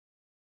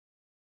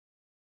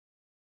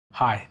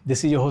Hi,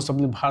 this is your host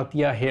Swapnil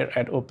Bhartiya here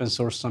at Open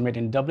Source Summit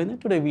in Dublin.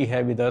 And today we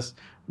have with us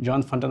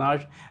Joan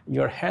Fontanals,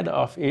 your head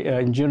of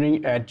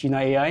engineering at Jina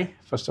AI.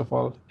 First of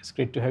all, it's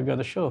great to have you on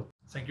the show.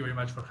 Thank you very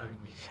much for having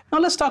me. Now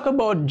let's talk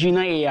about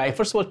Jina AI.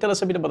 First of all, tell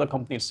us a bit about the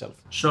company itself.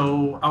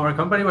 So our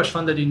company was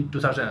founded in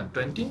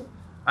 2020,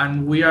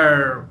 and we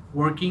are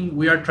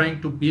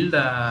trying to build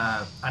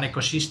an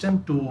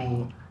ecosystem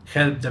to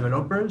help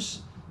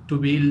developers to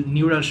build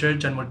neural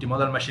search and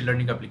multimodal machine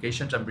learning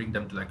applications and bring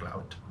them to the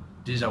cloud.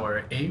 This is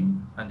our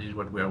aim, and this is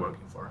what we are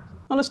working for.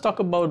 Now let's talk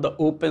about the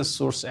open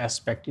source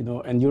aspect,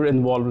 and you're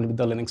involved with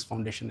the Linux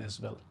Foundation as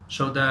well.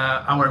 So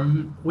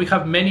we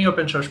have many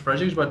open source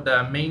projects, but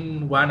the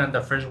main one and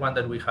the first one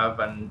that we have,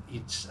 and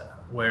it's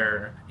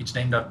where it's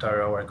named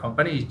after our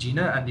company, is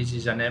Jina, and this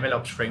is an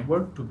MLOps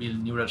framework to build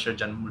neural search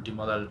and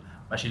multimodal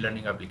machine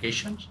learning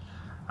applications.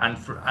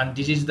 And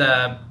this is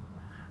the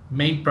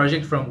main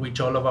project from which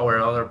all of our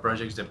other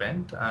projects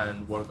depend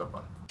and work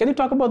upon. Can you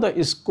talk about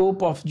the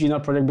scope of Jina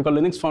project? Because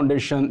Linux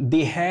Foundation,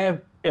 they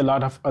have a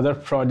lot of other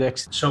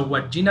projects. So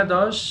what Jina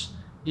does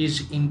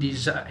is in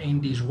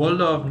this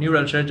world of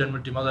neural search and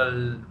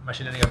multimodal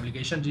machine learning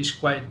applications is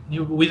quite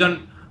new. We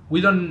don't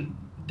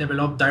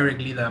develop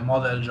directly the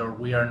models, or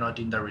we are not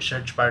in the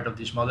research part of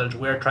these models.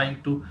 We are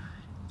trying to,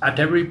 at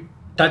every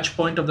touch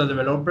point of the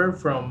developer,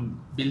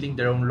 from building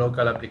their own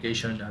local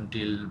application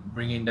until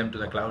bringing them to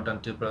the cloud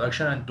until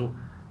production, and to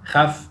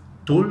have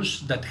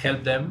tools that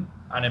help them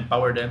and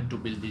empower them to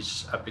build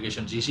these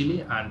applications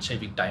easily and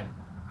saving time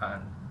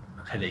and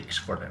headaches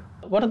for them.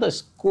 What are the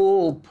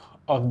scope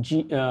of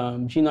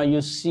Jina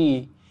you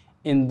see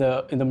in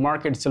the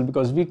market itself?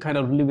 Because we kind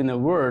of live in a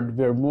world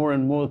where more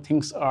and more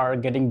things are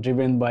getting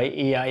driven by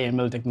AI,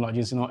 ML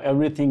technologies.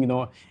 Everything,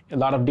 a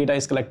lot of data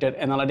is collected.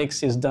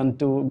 Analytics is done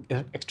to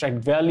extract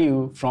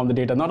value from the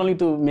data, not only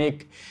to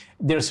make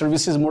their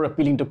services more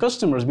appealing to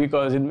customers,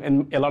 because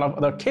in a lot of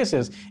other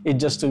cases,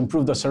 it's just to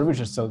improve the service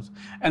itself.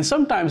 And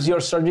sometimes you're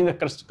serving the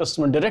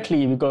customer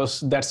directly because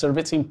that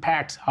service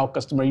impacts how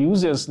customer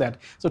uses that.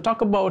 So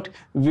talk about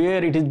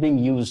where it is being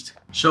used.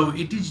 So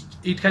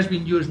it has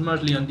been used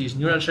mostly on these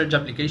neural search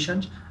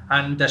applications,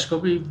 and the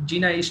scope of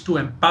Jina is to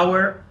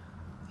empower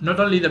not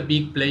only the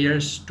big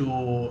players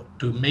to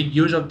make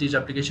use of these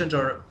applications,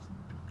 or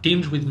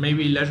teams with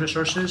maybe less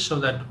resources, so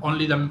that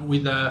only them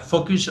with a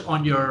focus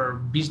on your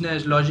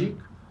business logic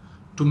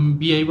to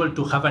be able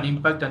to have an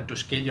impact and to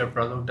scale your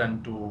product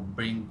and to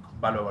bring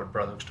valuable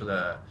products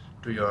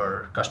to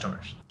your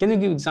customers. Can you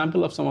give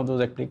example of some of those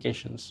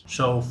applications?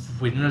 So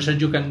with neural search,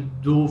 you can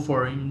do,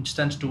 for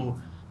instance, to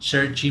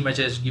search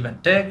images given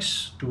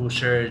text, to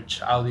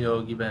search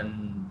audio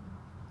given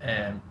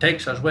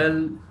text as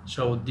well.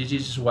 So this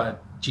is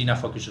what Jina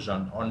focuses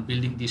on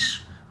building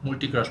these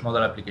multi-cross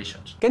model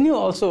applications. Can you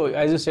also,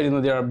 as you said,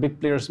 there are big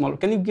players, small.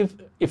 Can you give,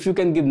 if you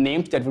can give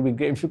names, that would be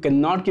great. If you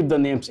cannot give the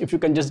names, if you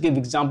can just give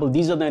example,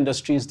 these are the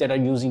industries that are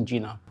using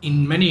Jina.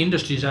 In many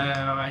industries,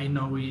 I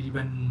know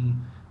even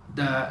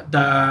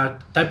the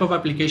type of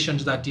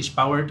applications that is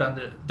powered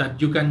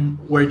and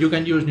where you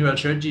can use neural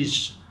search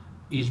is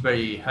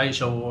very high.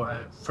 So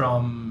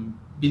from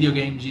video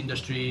games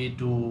industry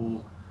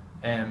to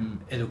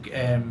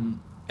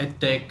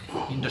edtech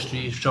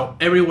industry. So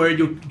everywhere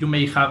you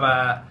may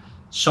have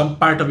some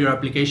part of your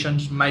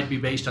applications might be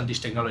based on these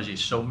technologies.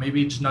 So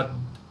maybe it's not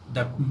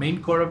the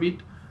main core of it,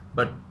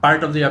 but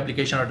part of the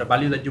application or the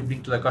value that you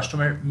bring to the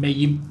customer may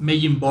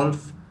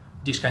involve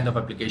these kind of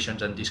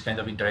applications and these kind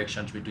of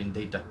interactions between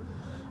data.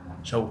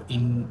 So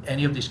in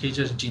any of these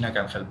cases, Jina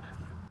can help.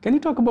 Can you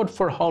talk about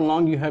for how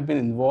long you have been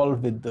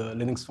involved with the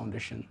Linux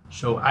Foundation?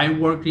 So I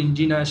worked in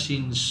Jina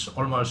since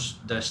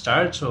almost the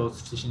start, so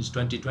since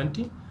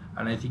 2020.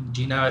 And I think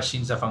Jina,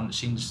 since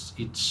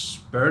its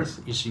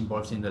birth, is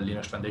involved in the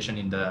Linux Foundation.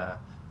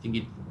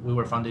 We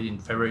were founded in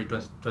February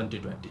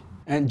 2020.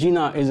 And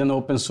Jina is an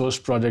open source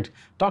project.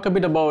 Talk a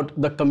bit about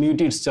the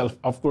community itself.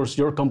 Of course,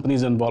 your company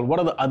is involved. What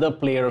are the other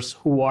players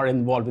who are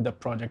involved with the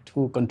project,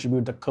 who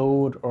contribute the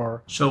code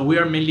or? So we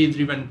are mainly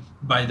driven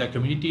by the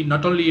community,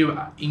 not only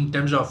in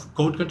terms of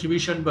code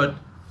contribution, but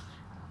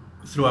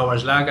through our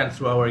Slack and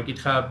through our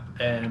GitHub.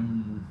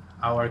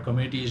 Our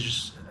community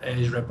is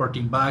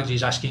reporting bugs,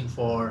 is asking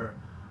for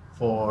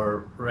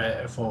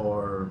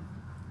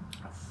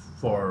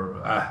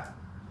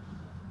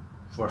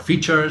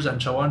features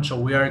and so on. So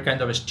we are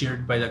kind of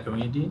steered by the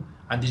community,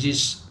 and this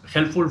is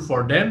helpful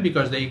for them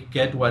because they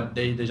get what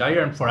they desire,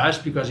 and for us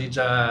because it's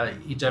a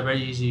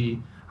very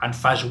easy and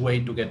fast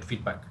way to get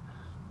feedback.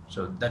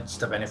 So that's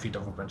the benefit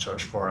of open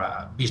source for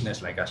a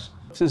business like us.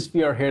 Since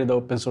we are here at the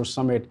Open Source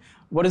Summit,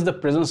 what is the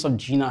presence of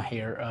Jina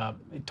here?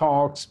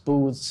 Talks,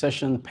 booths,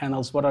 sessions,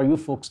 panels, what are you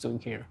folks doing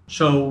here?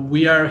 So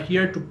we are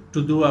here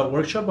to do a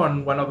workshop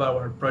on one of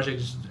our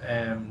projects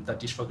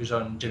that is focused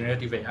on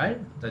generative AI.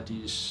 That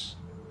is,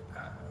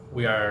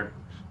 we are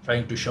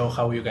trying to show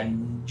how you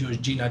can use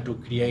Jina to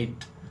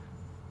create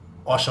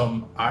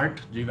awesome art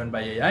driven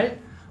by AI.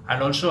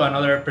 And also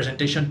another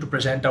presentation to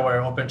present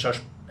our open source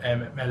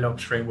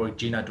MLOps framework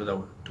Jina to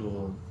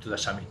the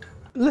summit.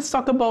 Let's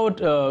talk about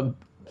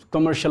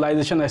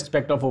commercialization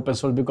aspect of open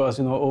source, because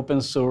open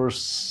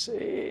source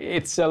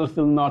itself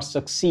will not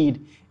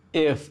succeed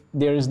if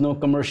there is no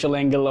commercial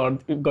angle, or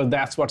because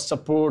that's what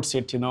supports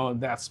it,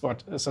 that's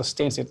what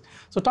sustains it.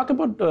 So talk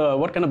about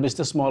what kind of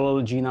business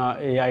model Jina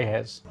AI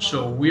has.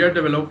 So we are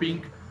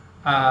developing,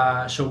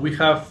 so we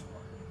have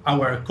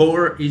our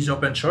core is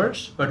open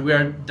source, but we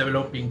are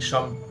developing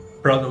some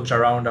products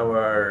around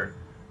our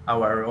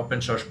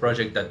open source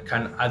project that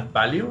can add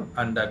value,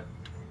 and that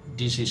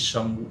this is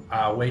some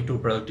way to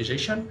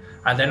productization.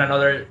 And then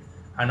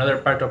another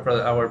part of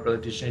our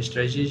productization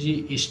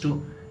strategy is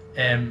to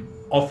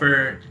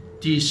offer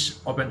these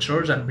open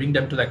source and bring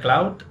them to the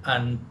cloud,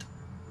 and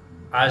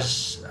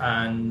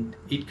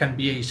it can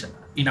be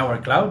in our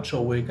cloud,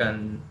 so we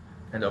can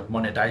kind of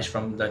monetize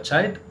from that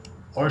side.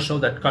 Also,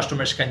 that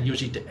customers can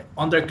use it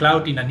on their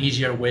cloud in an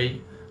easier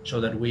way,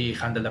 so that we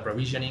handle the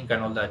provisioning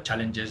and all the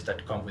challenges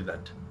that come with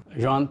that.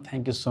 Joan,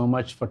 thank you so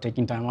much for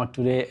taking time out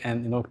today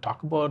and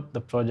talk about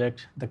the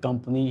project, the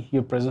company,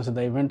 your presence at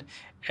the event.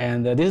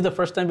 And this is the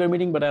first time we're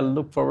meeting, but I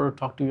look forward to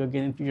talk to you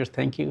again in future.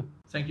 Thank you.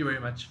 Thank you very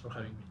much for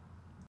having me.